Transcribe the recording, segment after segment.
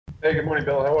Hey, good morning,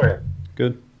 Bill. How are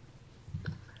Good.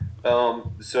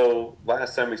 you? So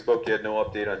last time we spoke, you had no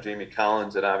update on Jamie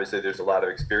Collins, and obviously there's a lot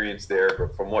of experience there.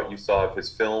 But from what you saw of his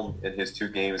film in his two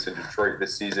games in Detroit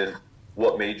this season,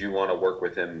 what made you want to work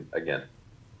with him again?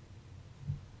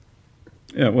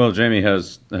 Yeah. Well, Jamie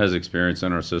has experience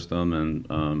in our system,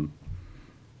 and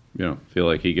feel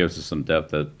like he gives us some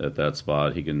depth at that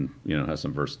spot. He can has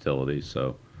some versatility.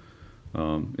 So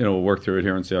we'll work through it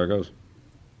here and see how it goes.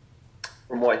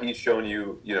 From what he's shown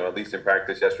you, at least in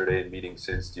practice yesterday and meetings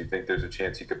since, do you think there's a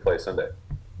chance he could play Sunday?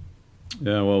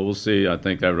 Yeah. Well, we'll see. I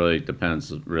think that really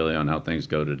depends really on how things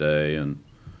go today, and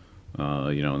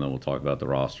and then we'll talk about the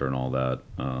roster and all that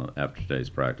after today's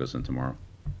practice and tomorrow.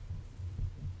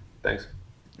 Thanks.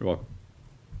 You're welcome.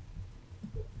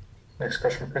 Next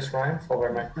question, Chris Ryan,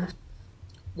 followed by Mike Bruce.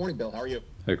 Morning, Bill. How are you?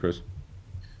 Hey, Chris.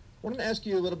 Wanted to ask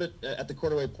you a little bit at the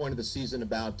quarterway point of the season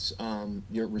about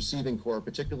your receiving core,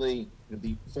 particularly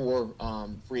the four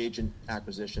free agent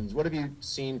acquisitions. What have you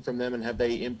seen from them, and have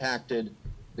they impacted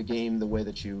the game the way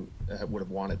that you would have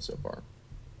wanted so far?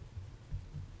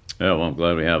 Yeah, well, I'm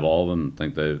glad we have all of them. I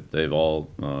think they've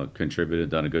all contributed,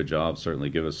 done a good job.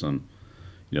 Certainly, give us some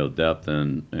depth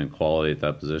and quality at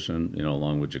that position.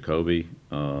 Along with Jacoby,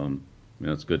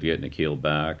 it's good to get Nikhil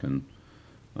back, and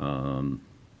um,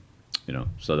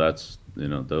 so that's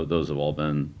those have all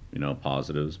been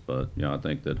positives. But I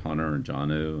think that Hunter and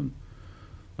Janu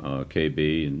and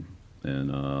KB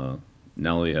and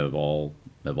Nelly have all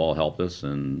helped us,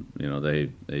 and they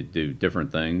do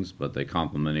different things, but they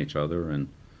complement each other. And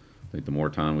I think the more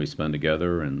time we spend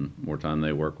together, and more time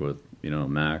they work with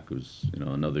Mac, who's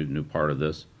another new part of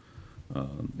this,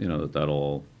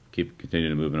 that'll continue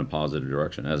to move in a positive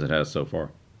direction as it has so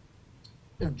far.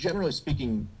 Generally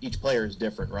speaking, each player is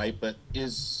different, right? But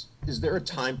is there a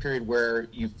time period where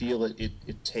you feel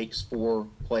it takes for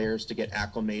players to get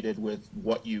acclimated with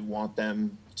what you want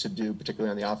them to do, particularly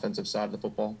on the offensive side of the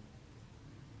football?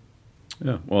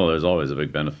 Yeah, well, there's always a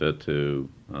big benefit to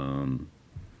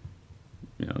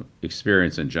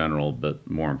experience in general, but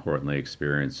more importantly,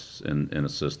 experience in a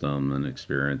system and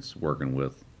experience working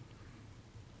with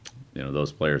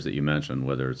those players that you mentioned,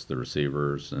 whether it's the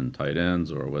receivers and tight ends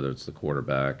or whether it's the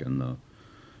quarterback and the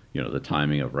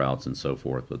timing of routes and so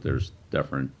forth. But there's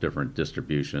different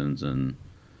distributions and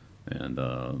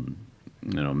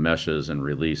meshes and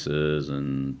releases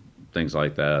and things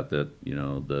like that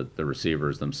the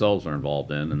receivers themselves are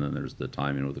involved in, and then there's the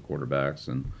timing with the quarterbacks,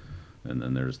 and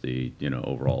then there's the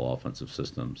overall offensive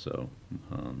system. So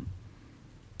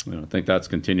I think that's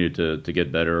continued to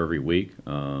get better every week.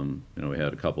 We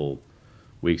had a couple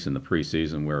weeks in the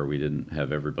preseason where we didn't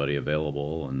have everybody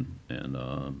available, and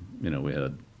we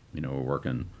had we're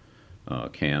working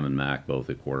Cam and Mac both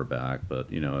at quarterback.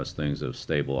 But as things have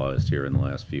stabilized here in the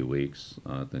last few weeks,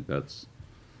 I think that's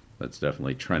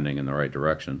definitely trending in the right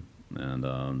direction, and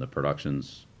the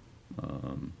productions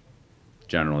um,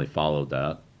 generally followed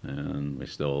that. And we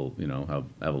still, have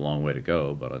a long way to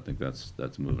go, but I think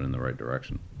that's moving in the right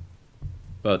direction.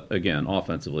 But again,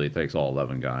 offensively, it takes all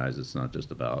 11 guys. It's not just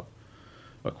about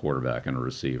a quarterback and a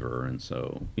receiver. And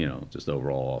so, just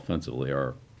overall offensively,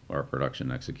 our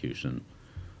production execution,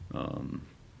 um,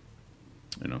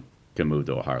 you know, can move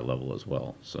to a higher level as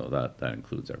well. So that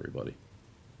includes everybody.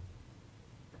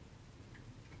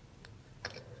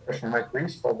 Question, Mike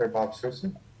Reese, followed by Bob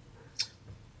Sousa.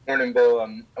 Morning, Bill.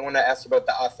 I want to ask about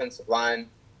the offensive line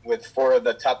with four of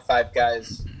the top five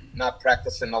guys not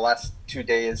practicing the last 2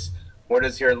 days. What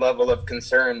is your level of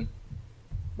concern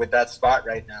with that spot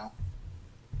right now?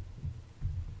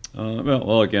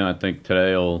 Well, again, I think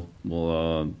today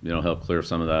will help clear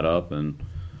some of that up, and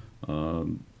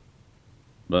um,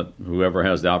 but whoever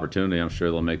has the opportunity, I'm sure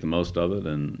they'll make the most of it.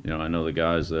 And I know the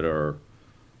guys that are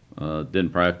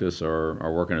didn't practice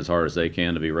are working as hard as they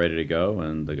can to be ready to go,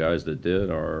 and the guys that did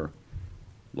are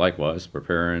likewise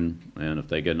preparing. And if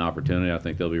they get an opportunity, I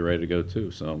think they'll be ready to go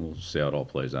too. So we'll see how it all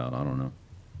plays out. I don't know.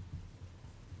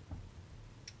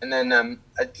 And then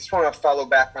I just want to follow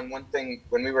back on one thing.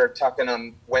 When we were talking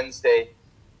on Wednesday,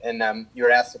 and you were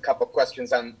asked a couple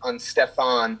questions on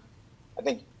Stefan, I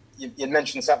think you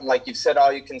mentioned something like you've said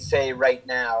all you can say right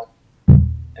now.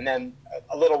 And then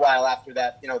a little while after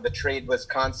that, the trade was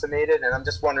consummated. And I'm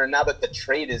just wondering, now that the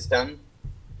trade is done,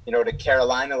 to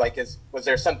Carolina, was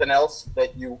there something else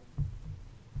that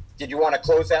did you want to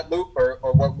close that loop, or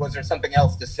what, was there something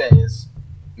else to say is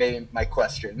maybe my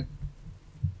question.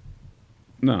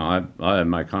 No, I have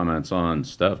my comments on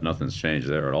Steph. Nothing's changed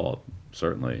there at all.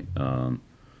 Certainly,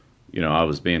 I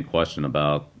was being questioned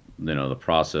about the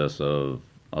process of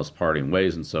us parting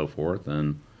ways and so forth,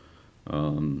 and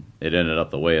it ended up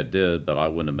the way it did. But I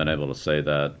wouldn't have been able to say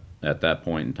that at that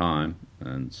point in time,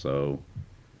 and so,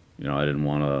 you know, I didn't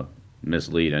want to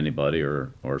mislead anybody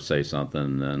or say something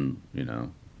and then, you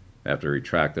know, have to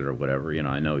retract it or whatever. You know,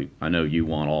 I know you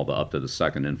want all the up to the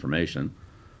second information,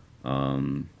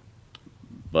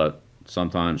 but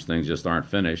sometimes things just aren't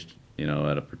finished, you know,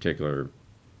 at a particular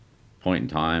point in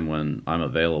time when I'm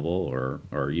available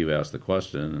or you ask the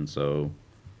question, and so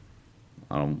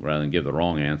I don't, rather than give the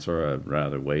wrong answer, I'd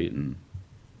rather wait and,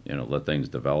 you know, let things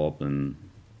develop and,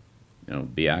 you know,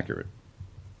 be accurate.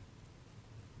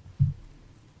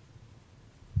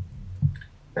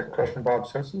 Next question, Bob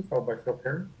Simpson, followed by Phil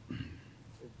Perry.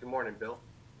 Good morning, Bill.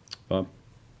 Bob?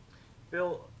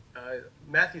 Bill,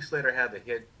 Matthew Slater had the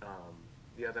hit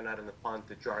the other night on the punt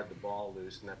that jarred the ball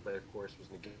loose, and that play, of course, was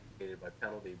negated by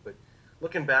penalty. But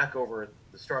looking back over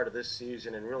the start of this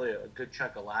season and really a good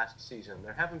chunk of last season,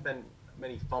 there haven't been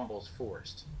many fumbles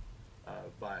forced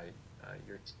by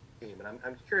your team. And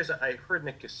I'm curious, I heard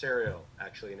Nick Caserio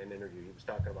actually in an interview. He was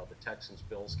talking about the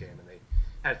Texans-Bills game, and they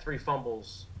had 3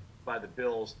 fumbles by the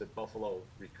Bills that Buffalo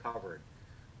recovered.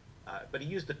 But he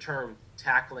used the term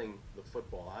tackling the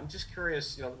football. I'm just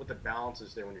curious, you know, what the balance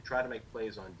is there when you try to make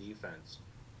plays on defense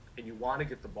and you want to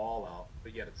get the ball out,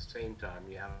 but yet at the same time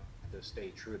you have to stay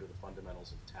true to the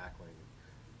fundamentals of tackling.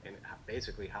 And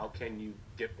basically, how can you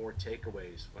get more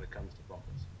takeaways when it comes to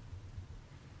fumbles?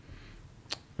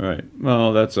 Right.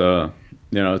 Well, that's a,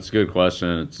 you know, it's a good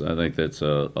question. I think that's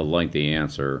a lengthy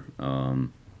answer. I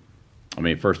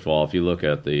mean, first of all, if you look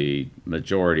at the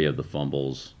majority of the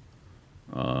fumbles,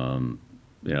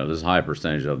 you know, there's a high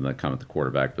percentage of them that come at the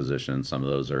quarterback position. Some of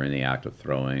those are in the act of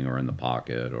throwing or in the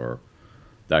pocket or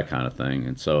that kind of thing.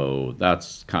 And so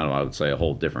that's kind of, I would say, a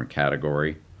whole different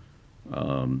category.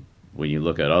 When you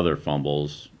look at other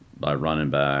fumbles by running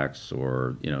backs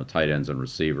or, you know, tight ends and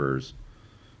receivers,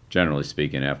 generally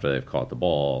speaking, after they've caught the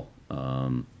ball,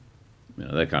 you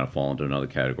know, they kind of fall into another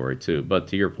category too. But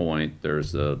to your point,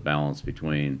 there's the balance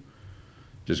between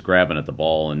just grabbing at the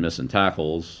ball and missing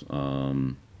tackles,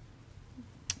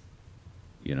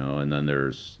 you know, and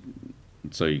then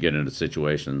so you get into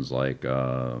situations like, you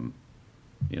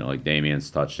know, like Damien's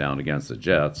touchdown against the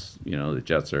Jets. You know, the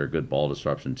Jets are a good ball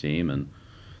disruption team, and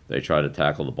they try to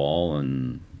tackle the ball,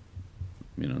 and,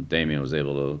 you know, Damien was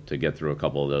able to get through a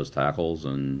couple of those tackles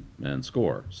and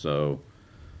score. So,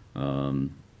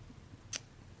 you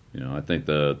know, I think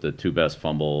the 2 best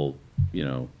fumble, you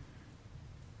know,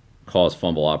 cause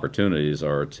fumble opportunities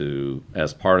are to,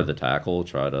 as part of the tackle,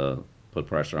 try to put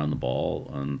pressure on the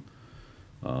ball, and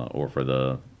or for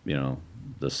the, you know,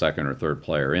 the second or third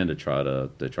player in to try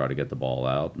to get the ball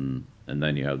out, and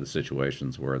then you have the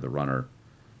situations where the runner,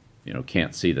 you know,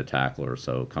 can't see the tackler,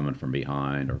 so coming from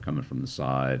behind or coming from the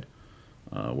side,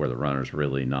 where the runner's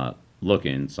really not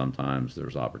looking, sometimes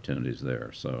there's opportunities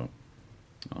there. So,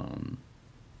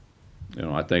 you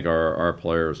know, I think our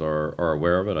players are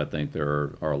aware of it. I think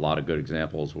there are a lot of good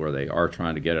examples where they are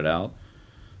trying to get it out.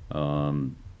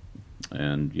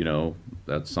 And, you know,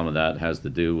 some of that has to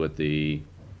do with the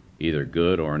either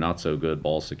good or not so good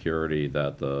ball security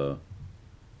that the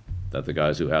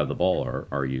guys who have the ball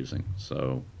are using.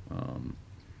 So, you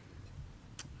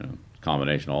know,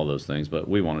 combination of all those things. But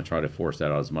we want to try to force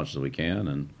that out as much as we can.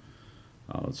 And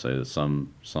I would say that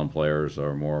some players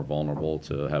are more vulnerable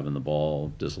to having the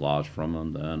ball dislodged from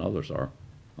them than others are.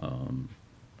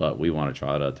 But we want to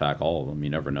try to attack all of them. You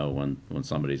never know when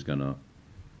somebody's going to,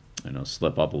 you know,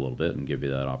 slip up a little bit and give you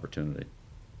that opportunity.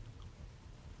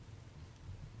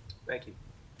 Thank you.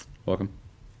 Welcome.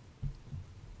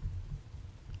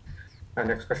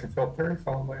 Next question, Phil Perry,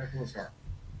 followed by Evan Lazar.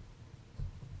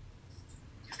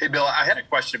 Hey, Bill, I had a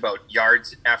question about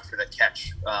yards after the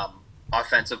catch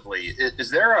offensively.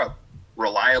 Is there a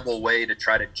reliable way to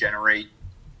try to generate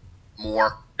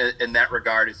more in that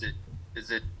regard? Is it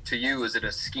to you, is it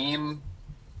a scheme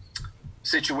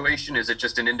situation? Is it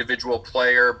just an individual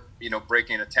player, you know,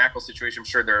 breaking a tackle situation? I'm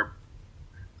sure there are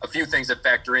a few things that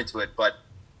factor into it, but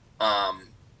I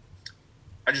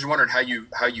just wondered how you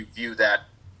view that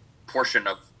portion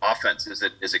of offense. Is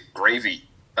it gravy?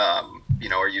 You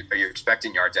know, are you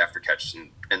expecting yards after catch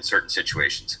in certain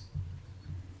situations?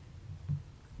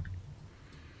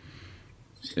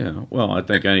 Yeah, well, I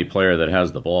think any player that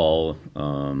has the ball,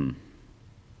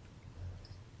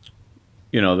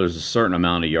 you know, there's a certain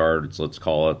amount of yards, let's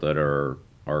call it, that are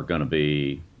going to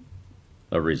be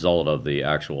a result of the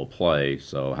actual play.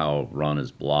 So how run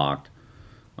is blocked,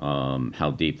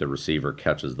 how deep the receiver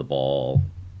catches the ball,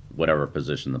 whatever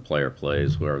position the player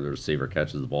plays, wherever the receiver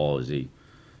catches the ball, is he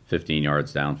 15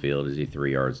 yards downfield, is he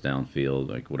 3 yards downfield,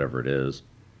 like whatever it is.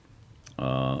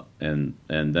 And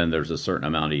then there's a certain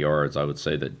amount of yards, I would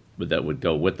say, that would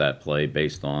go with that play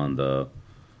based on the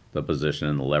the position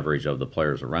and the leverage of the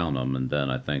players around them. And then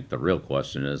I think the real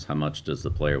question is, how much does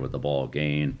the player with the ball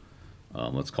gain,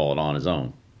 let's call it on his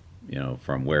own,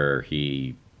 from where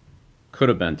he could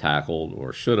have been tackled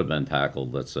or should have been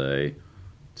tackled, let's say,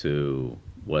 to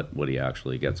what he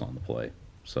actually gets on the play.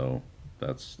 So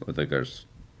I think there's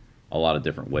a lot of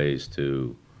different ways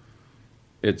to,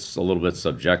 it's a little bit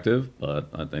subjective, but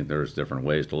I think there's different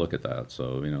ways to look at that.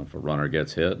 So, if a runner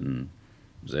gets hit and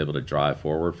is able to drive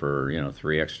forward for,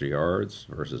 3 extra yards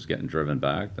versus getting driven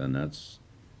back, then that's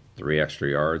 3 extra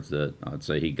yards that I'd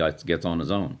say he gets on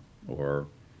his own. Or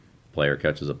player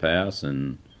catches a pass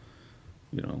and,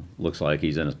 looks like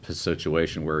he's in a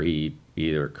situation where he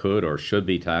either could or should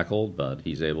be tackled, but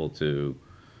he's able to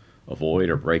avoid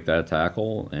or break that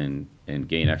tackle and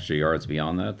gain extra yards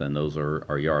beyond that, then those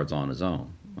are yards on his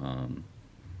own.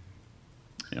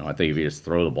 I think if you just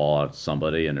throw the ball at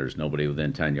somebody and there's nobody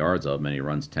within 10 yards of him and he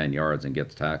runs 10 yards and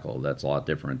gets tackled, that's a lot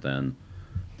different than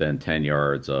 10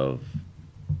 yards of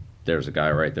there's a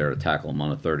guy right there to tackle him on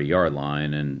the 30-yard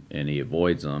line and he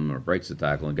avoids him or breaks the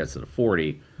tackle and gets to the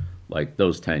 40. Like,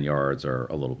 those 10 yards are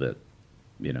a little bit,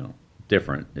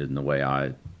 different in the way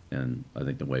I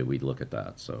think the way we look at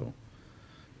that. So,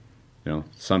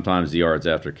 sometimes the yards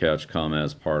after catch come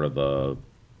as part of the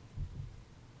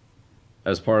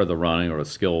running or the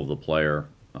skill of the player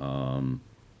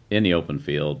in the open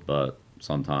field, but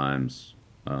sometimes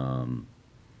the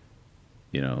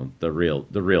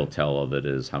real tell of it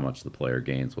is how much the player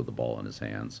gains with the ball in his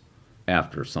hands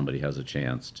after somebody has a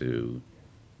chance to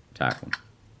tackle him.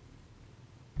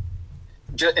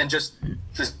 And just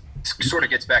this sort of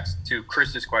gets back to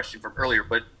Chris's question from earlier,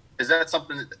 but is that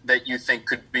something that you think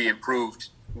could be improved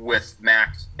with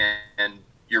Mac and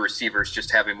your receivers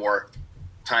just having more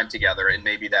time together and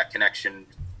maybe that connection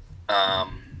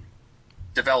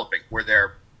developing where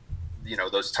they're,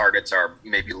 those targets are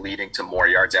maybe leading to more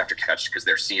yards after catch because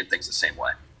they're seeing things the same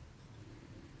way?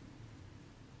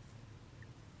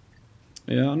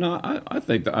 Yeah, no, I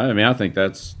think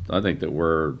that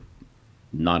we're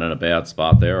not in a bad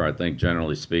spot there. I think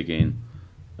generally speaking,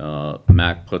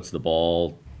 Mac puts the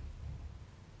ball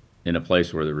in a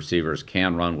place where the receivers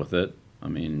can run with it. I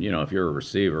mean, if you're a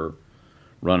receiver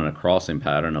running a crossing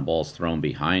pattern, a ball's thrown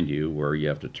behind you where you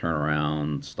have to turn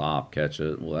around, stop, catch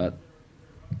it. Well,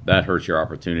 that hurts your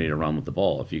opportunity to run with the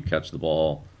ball. If you catch the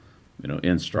ball,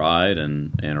 in stride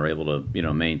and are able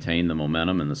to, maintain the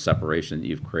momentum and the separation that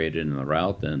you've created in the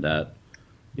route, then that,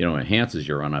 enhances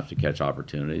your run after catch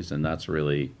opportunities. And that's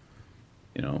really,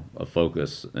 a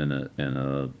focus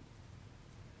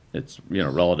it's,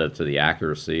 relative to the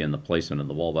accuracy and the placement of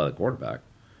the ball by the quarterback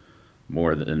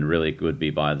more than really would be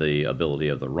by the ability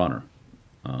of the runner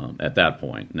at that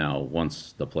point. Now,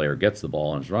 once the player gets the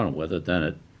ball and is running with it, then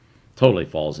it totally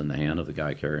falls in the hand of the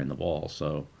guy carrying the ball.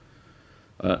 So,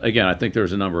 again, I think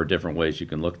there's a number of different ways you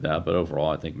can look at that, but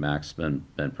overall, I think Mac's been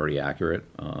pretty accurate.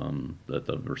 That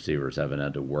the receivers haven't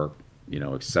had to work,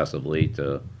 excessively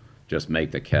to just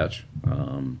make the catch,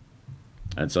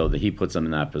 and so he puts them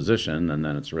in that position, and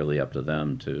then it's really up to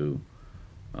them to,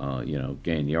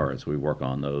 gain yards. We work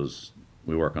on those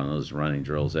running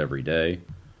drills every day,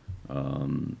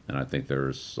 and I think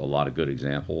there's a lot of good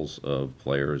examples of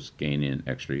players gaining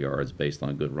extra yards based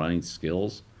on good running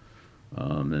skills.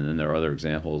 And then there are other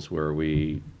examples where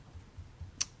we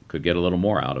could get a little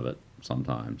more out of it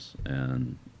sometimes.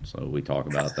 And so we talk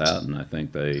about that, and I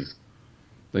think the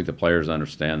players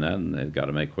understand that, and they've got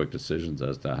to make quick decisions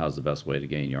as to how's the best way to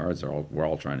gain yards. We're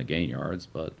all trying to gain yards,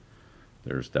 but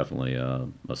there's definitely a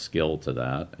skill to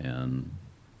that, and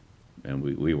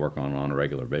we work on it on a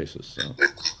regular basis. So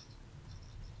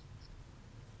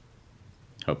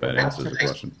hope that answers the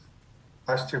question.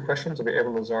 Last 2 questions will be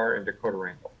Evan Lazar and Dakota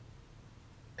Randall.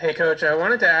 Hey, Coach, I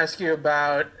wanted to ask you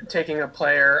about taking a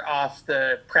player off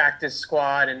the practice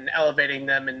squad and elevating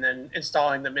them and then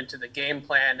installing them into the game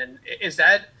plan. And is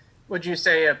that, would you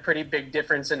say, a pretty big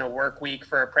difference in a work week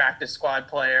for a practice squad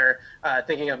player?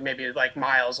 Thinking of maybe like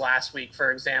Miles last week,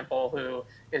 for example, who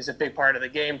is a big part of the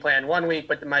game plan one week,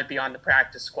 but might be on the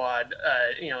practice squad,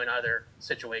 in other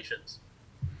situations.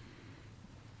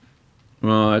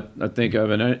 Well, I think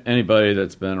anybody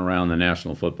that's been around the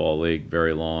National Football League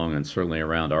very long, and certainly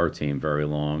around our team very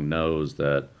long, knows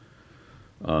that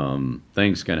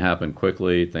things can happen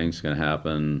quickly. Things can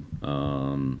happen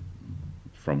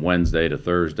from Wednesday to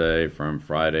Thursday, from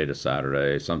Friday to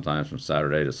Saturday, sometimes from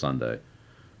Saturday to Sunday,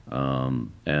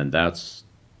 and that's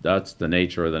the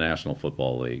nature of the National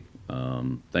Football League.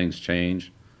 Things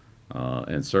change,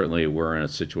 and certainly we're in a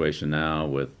situation now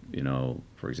with,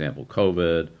 for example,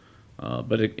 COVID.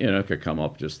 But it could come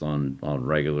up just on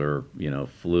regular,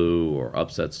 flu or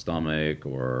upset stomach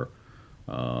or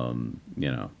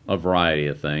you know, a variety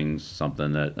of things,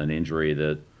 something that, an injury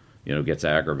that, you know, gets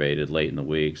aggravated late in the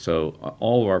week. So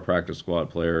all of our practice squad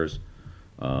players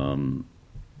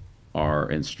are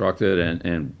instructed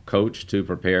and coached to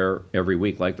prepare every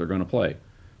week like they're going to play.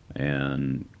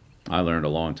 And I learned a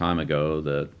long time ago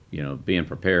that, you know, being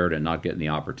prepared and not getting the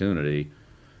opportunity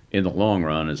in the long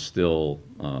run is still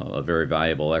a very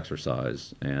valuable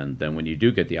exercise. And then when you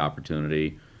do get the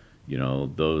opportunity, you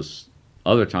know, those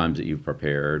other times that you've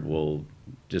prepared will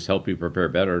just help you prepare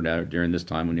better now during this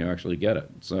time when you actually get it.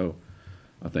 So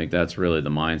I think that's really the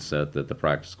mindset that the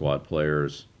practice squad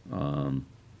players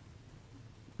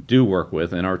do work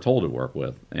with and are told to work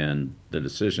with. And the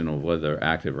decision of whether they're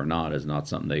active or not is not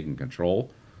something they can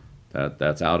control.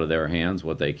 That's out of their hands.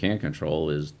 What they can control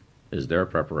is their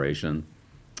preparation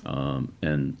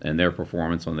and their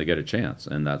performance when they get a chance.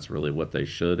 And that's really what they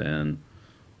should and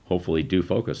hopefully do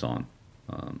focus on.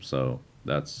 So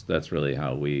that's really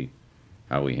how we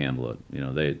handle it. You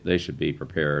know, they should be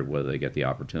prepared whether they get the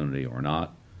opportunity or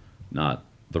not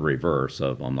the reverse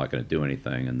of I'm not going to do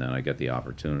anything and then I get the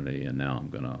opportunity and now I'm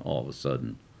going to all of a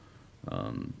sudden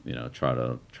you know, try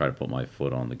to put my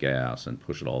foot on the gas and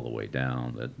push it all the way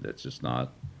down. That's just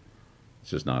not,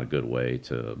 it's just not a good way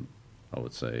to, I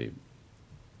would say,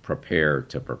 prepare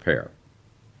to prepare.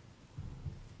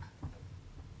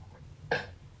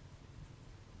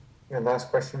 Yeah, last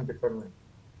question before we.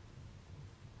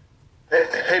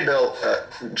 Hey, Bill.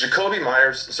 Jacoby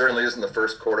Myers certainly isn't the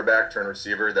first quarterback turned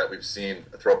receiver that we've seen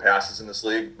throw passes in this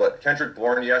league, but Kendrick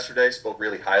Bourne yesterday spoke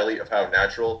really highly of how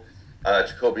natural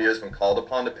Jacoby is when called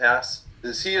upon to pass.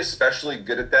 Is he especially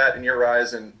good at that in your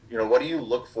eyes? And, you know, what do you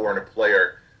look for in a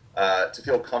player to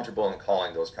feel comfortable in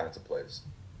calling those kinds of plays?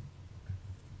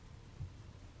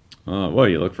 Well,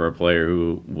 you look for a player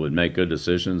who would make good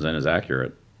decisions and is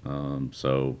accurate.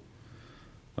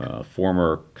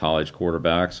 Former college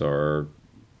quarterbacks are,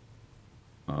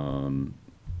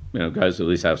 you know, guys who at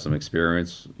least have some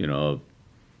experience, you know,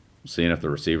 seeing if the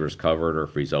receiver's covered or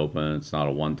if he's open. It's not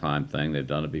a one-time thing. They've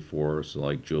done it before. So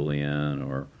like Julian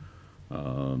or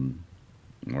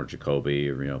Jacoby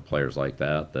or, you know, players like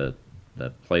that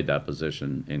played that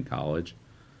position in college.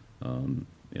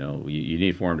 You know, you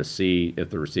need for him to see if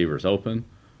the receiver's open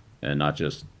and not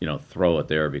just, you know, throw it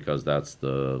there because that's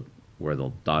where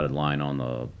the dotted line on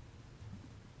the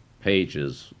page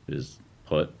is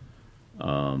put.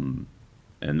 And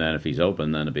then if he's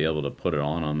open, then to be able to put it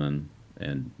on him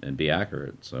and be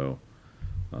accurate. So,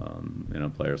 you know,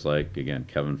 players like, again,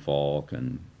 Kevin Falk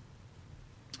and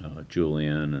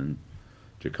Julian and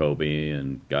Jacoby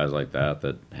and guys like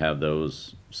that have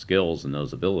those skills and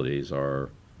those abilities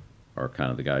are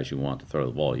kind of the guys you want to throw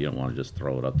the ball. You don't want to just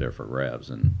throw it up there for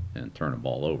grabs and turn the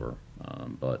ball over.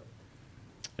 But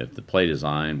if the play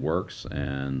design works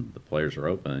and the players are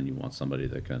open, you want somebody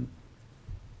that can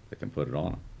put it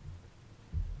on them.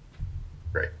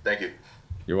 Great. Thank you.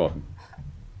 You're welcome.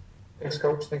 Thanks,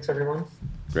 Coach. Thanks, everyone.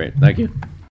 Great. Thank you.